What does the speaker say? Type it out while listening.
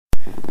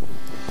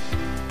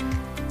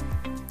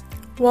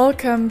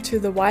Welcome to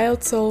the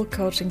Wild Soul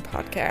Coaching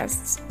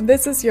Podcast.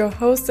 This is your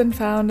host and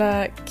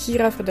founder,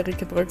 Kira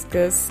Friederike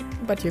Brüxges,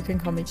 but you can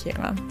call me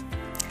Kira.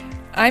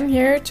 I'm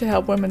here to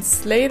help women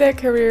slay their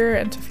career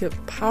and to feel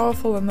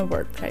powerful in the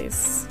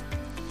workplace.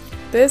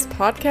 This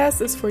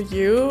podcast is for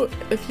you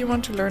if you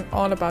want to learn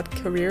all about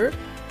career,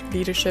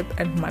 leadership,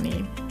 and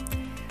money.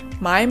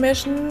 My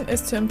mission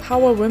is to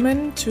empower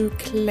women to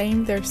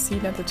claim their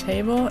seat at the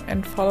table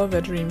and follow their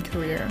dream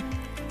career,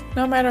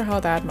 no matter how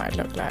that might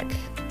look like.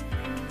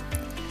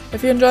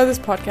 If you enjoy this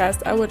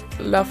podcast, I would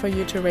love for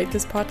you to rate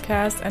this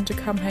podcast and to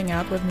come hang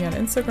out with me on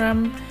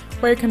Instagram,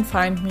 where you can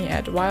find me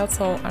at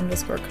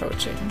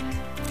wildsoul_coaching.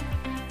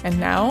 And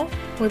now,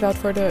 without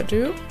further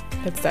ado,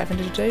 let's dive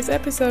into today's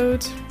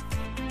episode.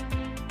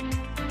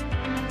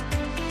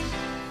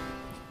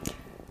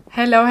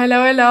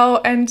 Hello,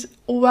 and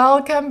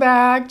welcome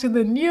back to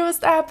the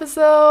newest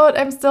episode.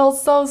 I'm still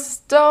so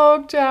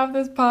stoked to have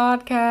this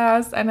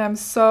podcast, and I'm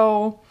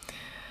so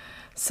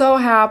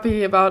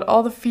happy about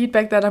all the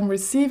feedback that I'm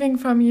receiving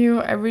from you.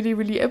 I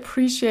really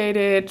appreciate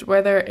it,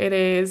 whether it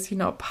is,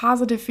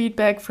 positive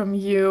feedback from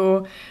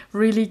you,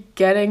 really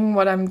getting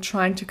what I'm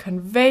trying to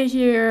convey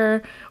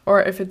here,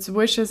 or if it's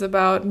wishes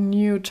about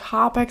new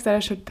topics that I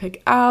should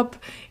pick up.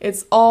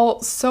 It's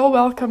all so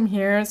welcome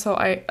here. So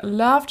I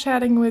love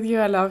chatting with you.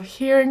 I love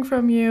hearing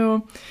from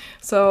you.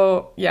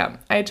 So yeah,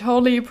 I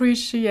totally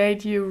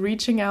appreciate you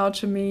reaching out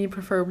to me,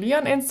 preferably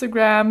on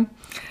Instagram,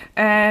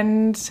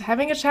 and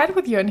having a chat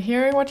with you and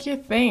hearing what you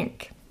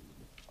think.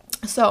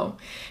 So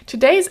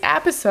today's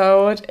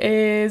episode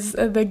is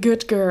the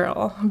good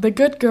girl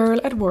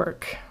at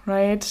work,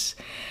 right?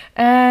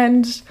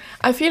 And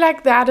I feel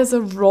like that is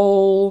a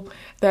role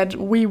that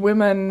we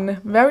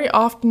women very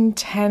often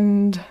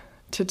tend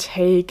to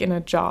take in a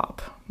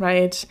job,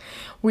 right?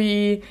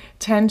 We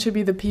tend to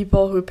be the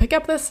people who pick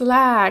up the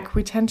slack.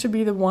 We tend to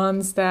be the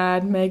ones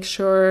that make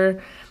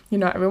sure,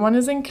 everyone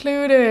is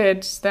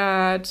included,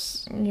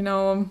 that,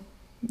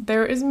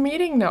 there is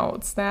meeting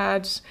notes,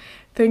 that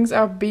things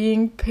are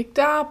being picked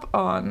up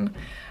on.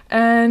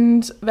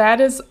 And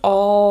that is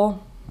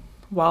all,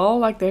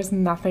 there's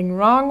nothing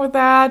wrong with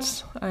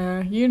that.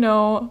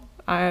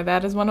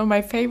 That is one of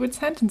my favorite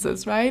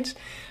sentences, right?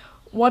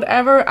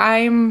 Whatever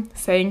I'm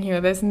saying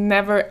here, there's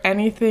never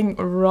anything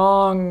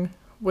wrong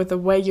with the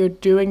way you're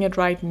doing it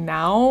right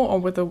now or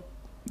with the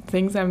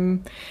things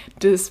I'm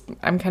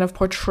kind of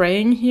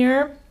portraying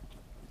here.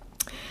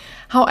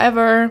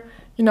 However,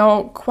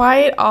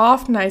 quite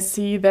often I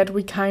see that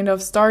we kind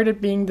of started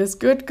being this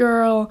good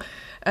girl,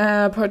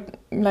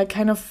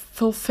 kind of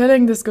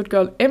fulfilling this good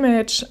girl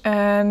image,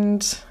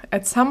 and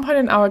at some point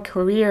in our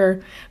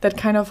career, that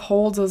kind of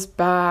holds us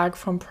back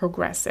from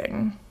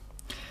progressing.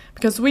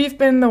 Because we've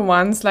been the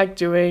ones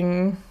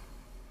doing,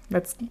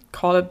 let's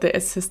call it the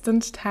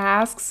assistant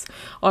tasks,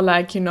 or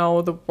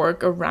the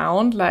work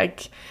around,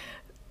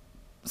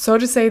 so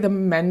to say, the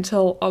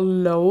mental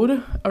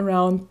load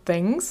around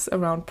things,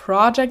 around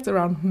projects,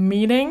 around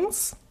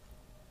meetings.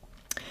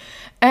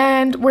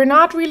 And we're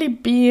not really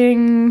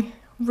being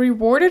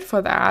rewarded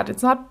for that.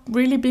 It's not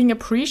really being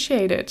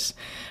appreciated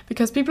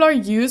because people are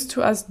used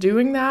to us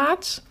doing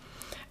that.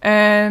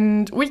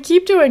 And we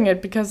keep doing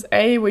it because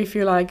A, we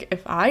feel like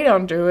if I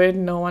don't do it,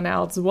 no one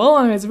else will.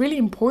 And it's really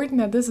important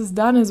that this is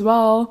done as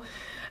well.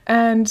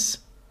 And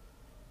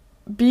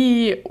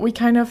B, we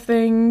kind of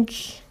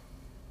think,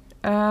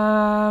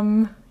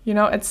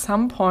 at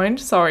some point,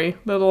 sorry,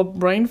 little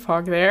brain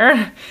fog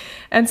there.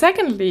 And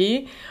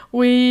secondly,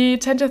 we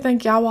tend to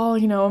think,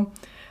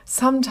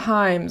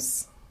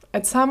 sometimes,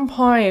 at some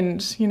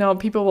point,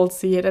 people will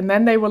see it and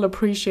then they will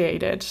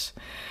appreciate it.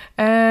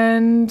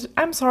 And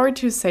I'm sorry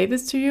to say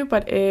this to you,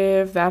 but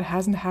if that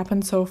hasn't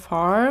happened so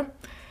far,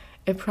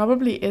 it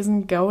probably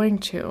isn't going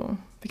to.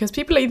 Because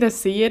people either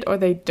see it or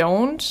they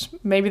don't.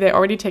 Maybe they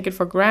already take it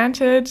for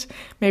granted.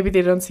 Maybe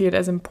they don't see it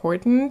as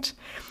important.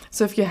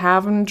 So if you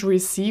haven't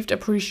received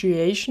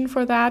appreciation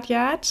for that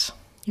yet,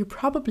 you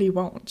probably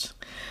won't.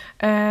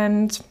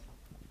 And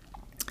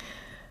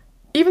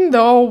even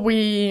though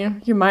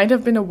you might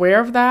have been aware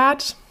of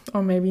that,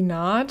 or maybe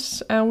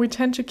not, we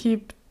tend to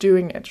keep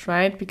doing it,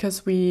 right?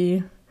 Because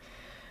we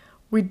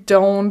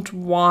don't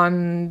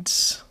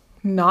want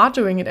not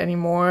doing it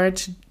anymore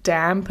to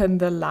dampen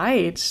the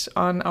light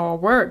on our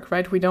work,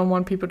 right? We don't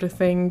want people to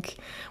think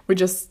we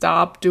just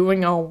stop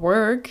doing our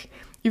work,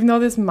 even though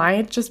this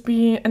might just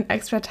be an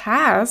extra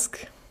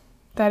task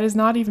that is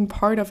not even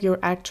part of your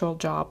actual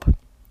job.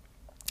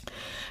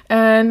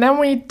 And then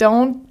we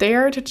don't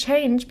dare to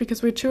change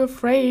because we're too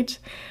afraid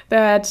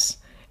that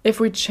if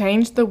we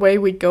change the way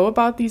we go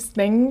about these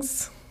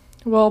things,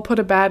 we'll put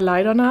a bad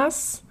light on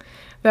us,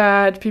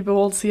 that people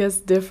will see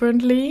us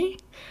differently.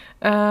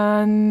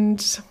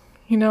 And,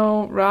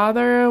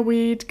 rather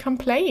we'd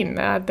complain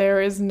that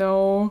there is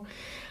no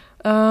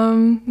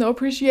no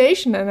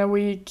appreciation, and then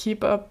we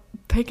keep up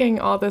picking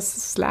all this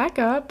slack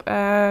up,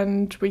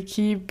 and we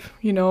keep,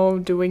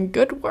 doing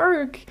good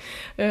work,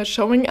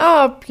 showing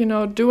up,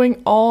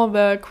 doing all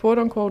the quote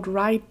unquote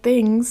right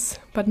things,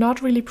 but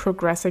not really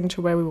progressing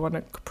to where we want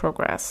to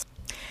progress.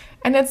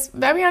 And it's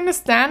very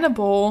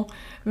understandable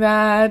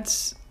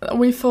that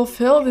we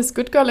fulfill this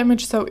good girl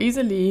image so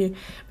easily,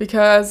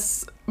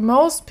 because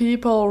most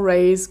people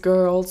raise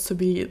girls to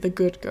be the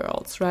good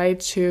girls, right?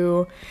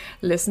 To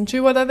listen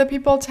to what other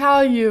people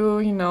tell you,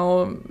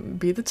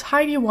 be the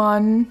tidy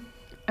one,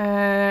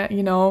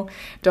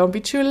 don't be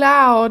too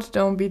loud,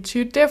 don't be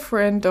too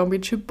different, don't be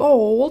too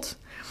bold.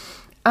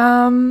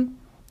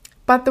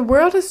 But the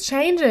world is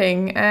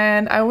changing,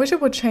 and I wish it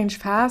would change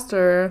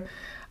faster.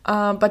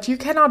 But you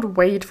cannot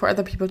wait for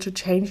other people to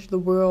change the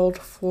world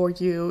for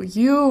you.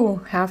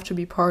 You have to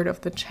be part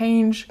of the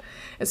change,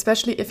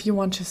 especially if you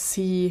want to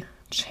see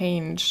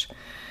change.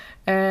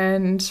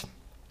 And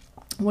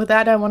with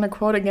that, I want to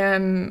quote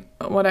again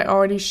what I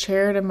already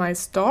shared in my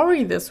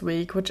story this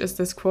week, which is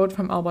this quote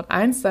from Albert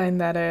Einstein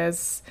that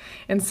is,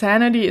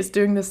 insanity is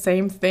doing the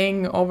same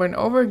thing over and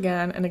over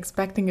again and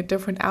expecting a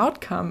different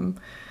outcome.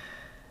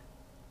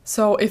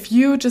 So if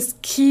you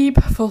just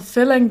keep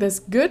fulfilling this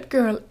good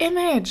girl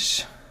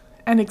image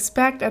and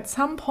expect at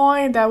some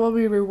point that will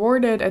be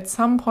rewarded, at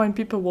some point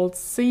people will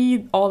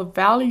see all the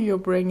value you're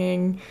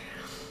bringing,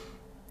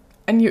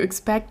 and you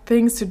expect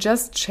things to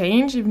just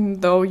change even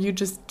though you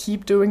just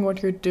keep doing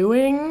what you're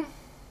doing,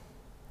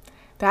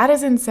 that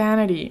is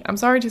insanity. I'm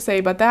sorry to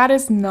say, but that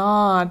is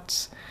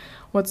not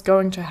what's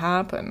going to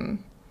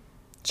happen.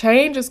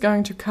 Change is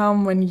going to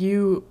come when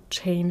you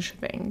change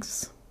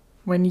things,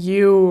 when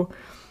you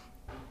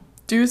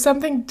do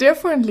something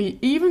differently,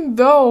 even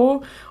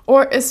though,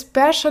 or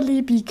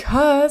especially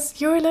because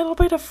you're a little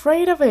bit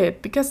afraid of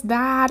it, because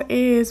that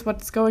is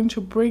what's going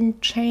to bring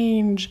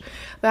change.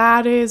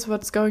 That is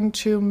what's going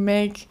to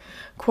make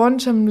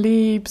quantum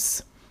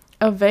leaps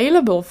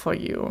available for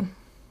you.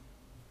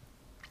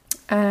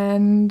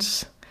 And,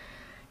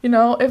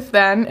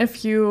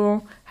 if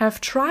you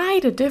have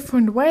tried a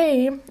different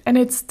way and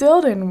it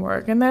still didn't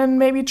work, and then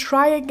maybe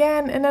try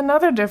again in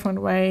another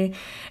different way,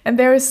 and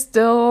there is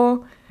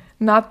still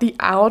not the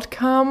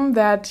outcome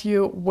that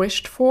you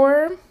wished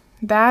for,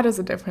 that is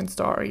a different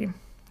story,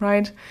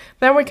 right?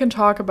 Then we can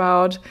talk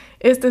about,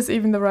 is this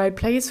even the right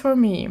place for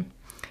me?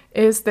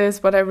 Is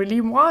this what I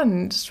really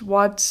want?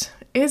 What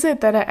is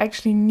it that I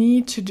actually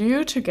need to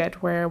do to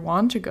get where I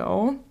want to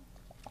go?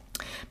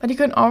 But you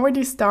can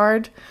already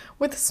start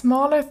with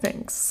smaller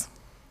things.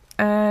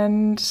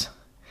 And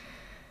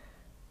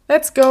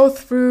let's go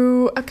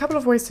through a couple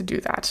of ways to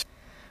do that.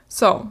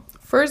 So,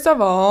 first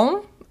of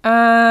all,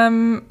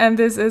 and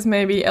this is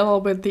maybe a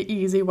little bit the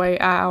easy way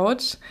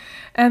out,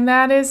 and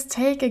that is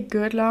take a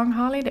good long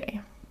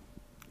holiday.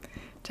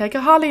 Take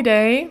a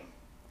holiday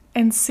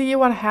and see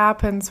what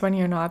happens when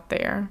you're not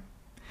there.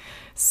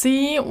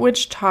 See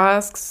which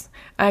tasks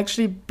are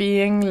actually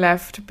being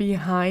left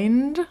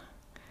behind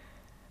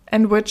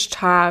and which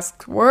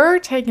tasks were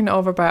taken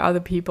over by other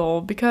people,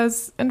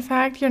 because in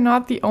fact you're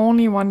not the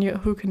only one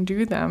who can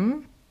do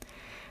them.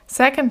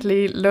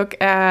 Secondly,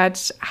 look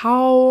at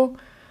how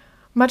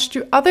much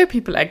do other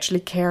people actually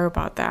care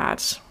about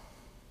that?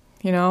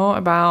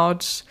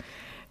 About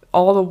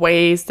all the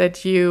ways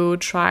that you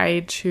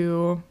try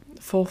to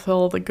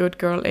fulfill the good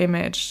girl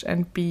image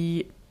and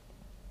be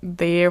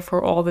there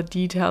for all the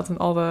details and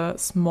all the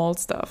small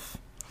stuff.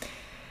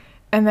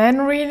 And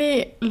then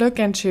really look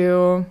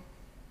into,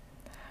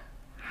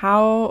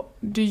 how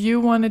do you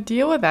want to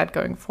deal with that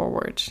going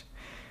forward?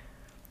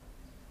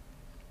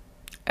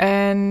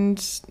 And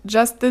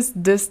just this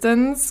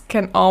distance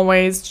can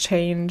always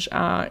change,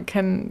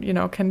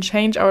 can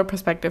change our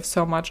perspective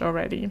so much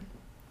already.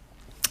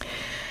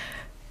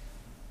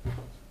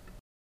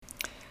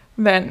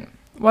 Then,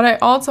 what I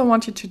also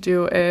want you to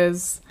do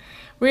is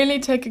really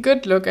take a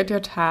good look at your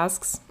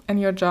tasks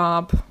and your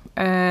job,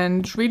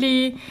 and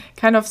really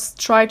kind of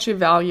try to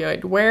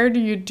evaluate, where do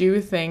you do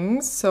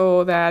things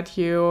so that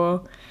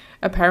you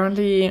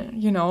apparently,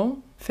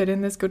 fit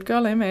in this good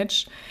girl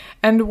image,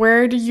 and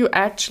where do you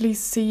actually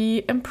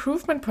see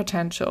improvement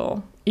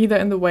potential, either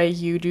in the way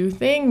you do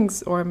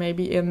things, or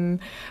maybe in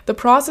the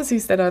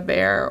processes that are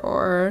there,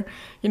 or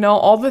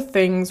all the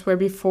things where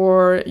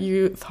before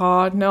you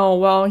thought, no,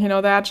 well,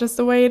 that's just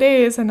the way it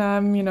is, and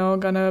I'm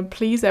gonna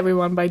please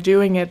everyone by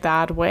doing it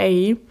that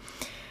way,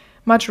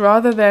 much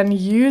rather than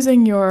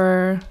using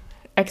your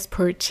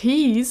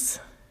expertise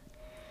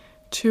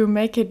to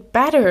make it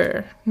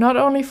better, not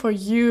only for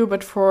you,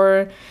 but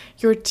for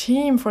your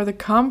team, for the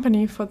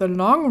company, for the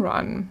long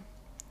run.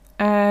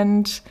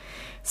 And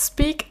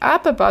speak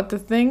up about the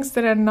things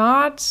that are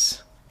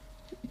not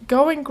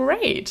going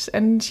great,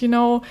 and,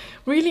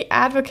 really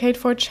advocate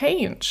for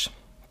change.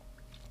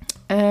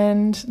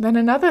 And then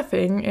another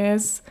thing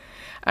is,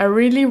 I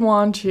really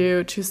want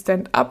you to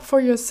stand up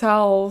for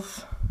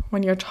yourself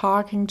when you're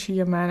talking to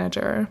your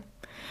manager.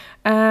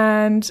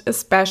 And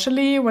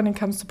especially when it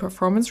comes to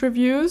performance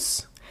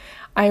reviews,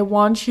 I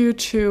want you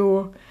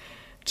to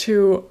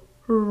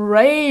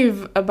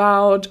rave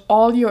about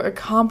all your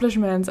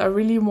accomplishments. I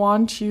really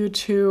want you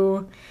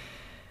to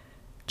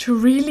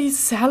really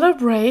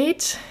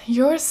celebrate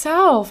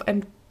yourself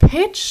and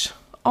pitch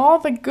all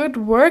the good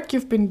work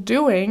you've been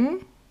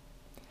doing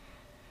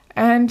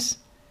and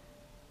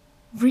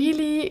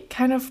really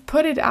kind of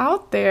put it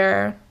out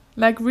there.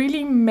 Like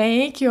really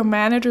make your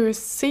managers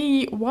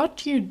see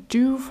what you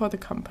do for the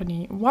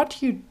company,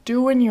 what you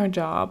do in your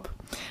job.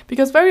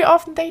 Because very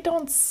often they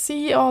don't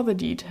see all the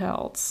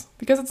details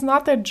because it's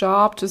not their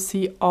job to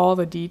see all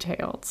the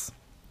details.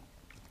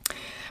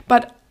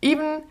 But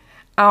even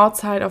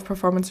outside of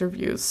performance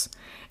reviews,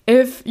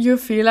 if you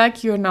feel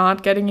like you're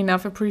not getting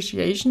enough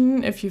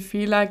appreciation, if you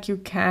feel like you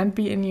can't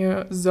be in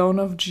your zone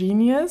of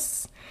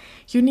genius,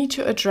 you need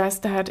to address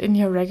that in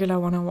your regular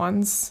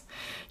one-on-ones.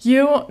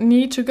 You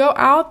need to go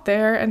out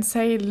there and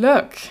say,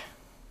 look,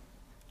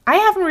 I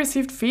haven't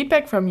received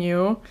feedback from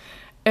you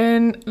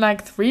in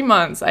like 3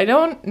 months. I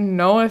don't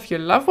know if you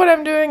love what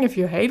I'm doing, if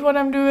you hate what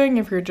I'm doing,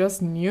 if you're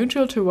just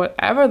neutral to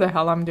whatever the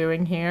hell I'm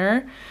doing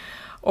here.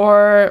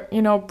 Or,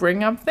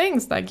 bring up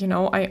things like,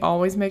 I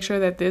always make sure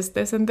that this,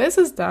 and this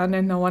is done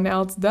and no one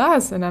else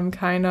does. And I'm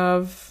kind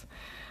of,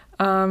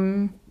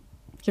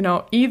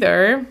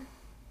 either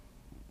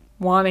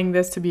wanting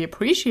this to be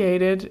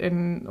appreciated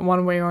in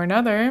one way or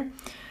another,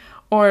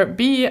 or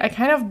B, I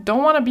kind of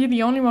don't want to be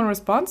the only one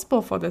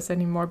responsible for this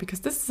anymore because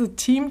this is a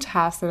team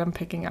task that I'm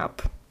picking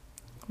up,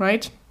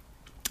 right?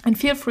 And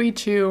feel free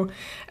to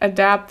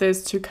adapt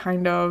this to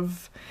kind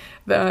of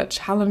the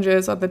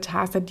challenges or the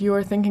tasks that you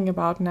are thinking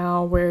about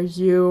now, where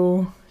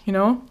you,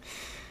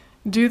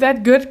 do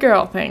that good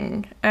girl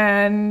thing.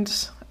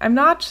 And I'm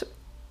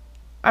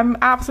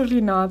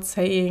absolutely not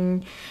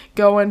saying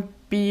go and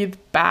be the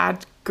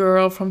bad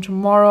girl from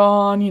tomorrow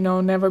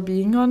on, never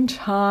being on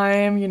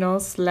time,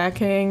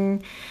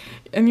 slacking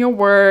in your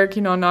work,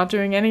 not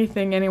doing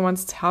anything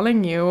anyone's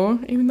telling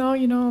you, even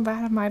though,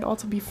 that might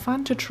also be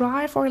fun to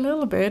try for a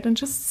little bit and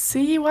just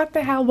see what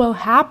the hell will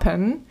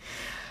happen.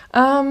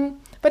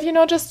 But,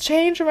 just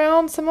change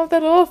around some of the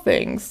little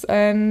things,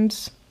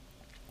 and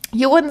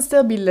you wouldn't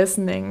still be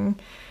listening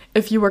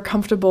if you were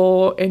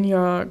comfortable in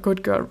your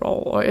good girl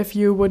role, or if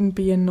you wouldn't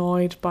be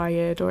annoyed by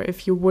it, or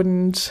if you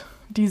wouldn't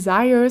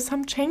desire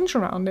some change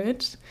around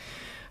it.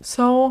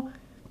 So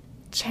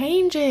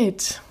change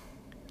it.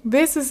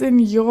 This is in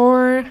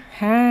your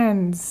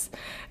hands.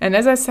 And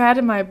as I said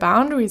in my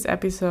boundaries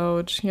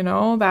episode,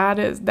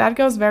 that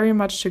goes very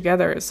much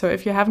together. So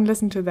if you haven't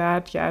listened to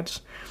that yet,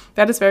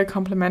 that is very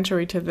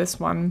complementary to this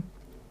one.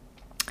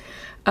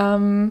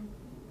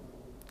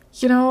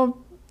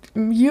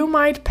 You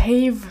might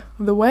pave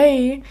the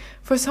way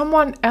for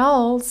someone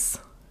else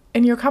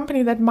in your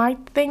company that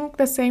might think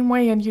the same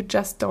way and you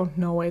just don't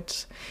know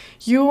it.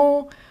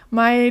 You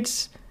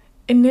might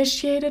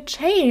initiate a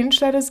change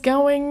that is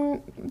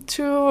going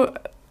to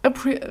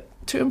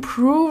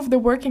improve the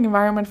working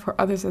environment for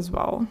others as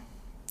well.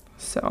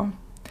 So,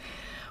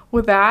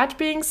 with that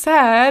being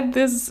said,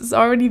 this is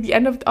already the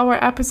end of our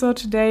episode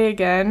today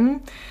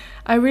again.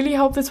 I really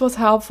hope this was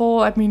helpful.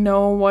 Let me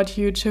know what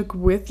you took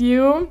with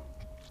you.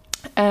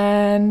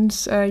 And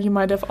you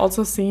might have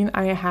also seen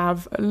I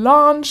have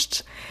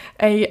launched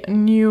a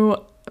new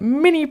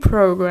mini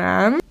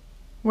program,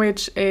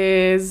 which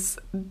is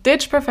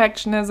Ditch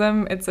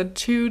Perfectionism. It's a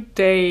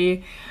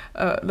 2-day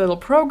little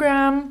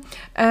program.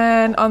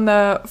 And on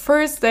the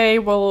first day,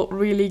 we'll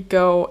really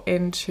go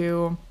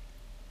into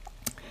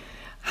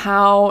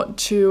how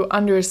to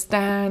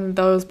understand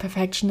those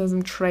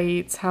perfectionism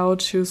traits, how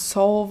to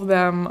solve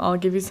them. I'll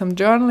give you some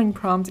journaling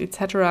prompts,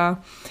 etc.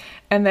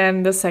 And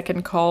then the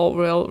second call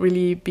will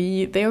really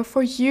be there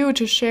for you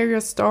to share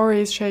your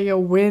stories, share your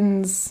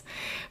wins,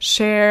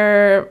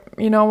 share,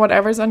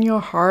 whatever's on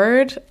your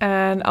heart.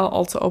 And I'll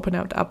also open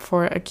it up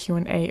for a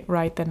Q&A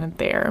right then and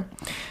there.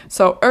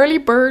 So early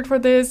bird for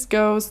this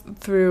goes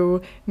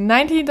through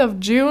 19th of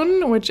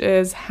June, which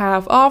is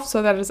half off.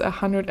 So that is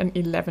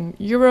 111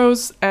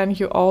 euros. And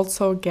you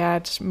also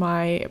get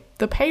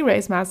the Pay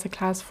Raise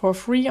Masterclass for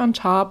free on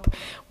top,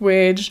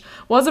 which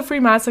was a free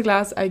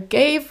masterclass I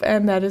gave,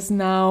 and that is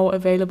now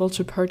available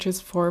to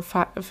purchase for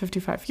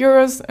 55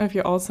 euros if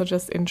you're also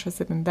just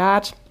interested in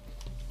that.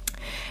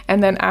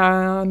 And then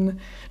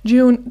on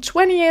June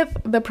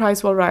 20th, the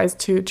price will rise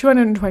to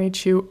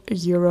 222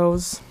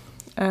 euros.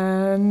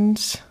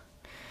 And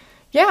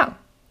yeah,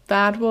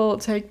 that will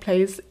take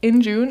place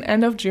in June,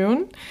 end of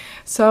June.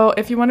 So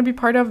if you want to be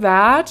part of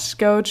that,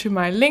 go to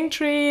my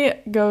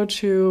Linktree, go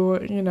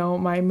to,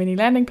 my mini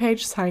landing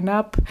page, sign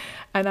up,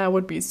 and I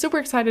would be super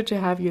excited to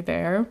have you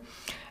there.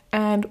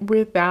 And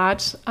with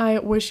that, I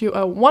wish you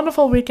a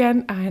wonderful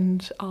weekend,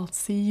 and I'll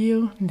see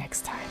you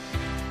next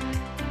time.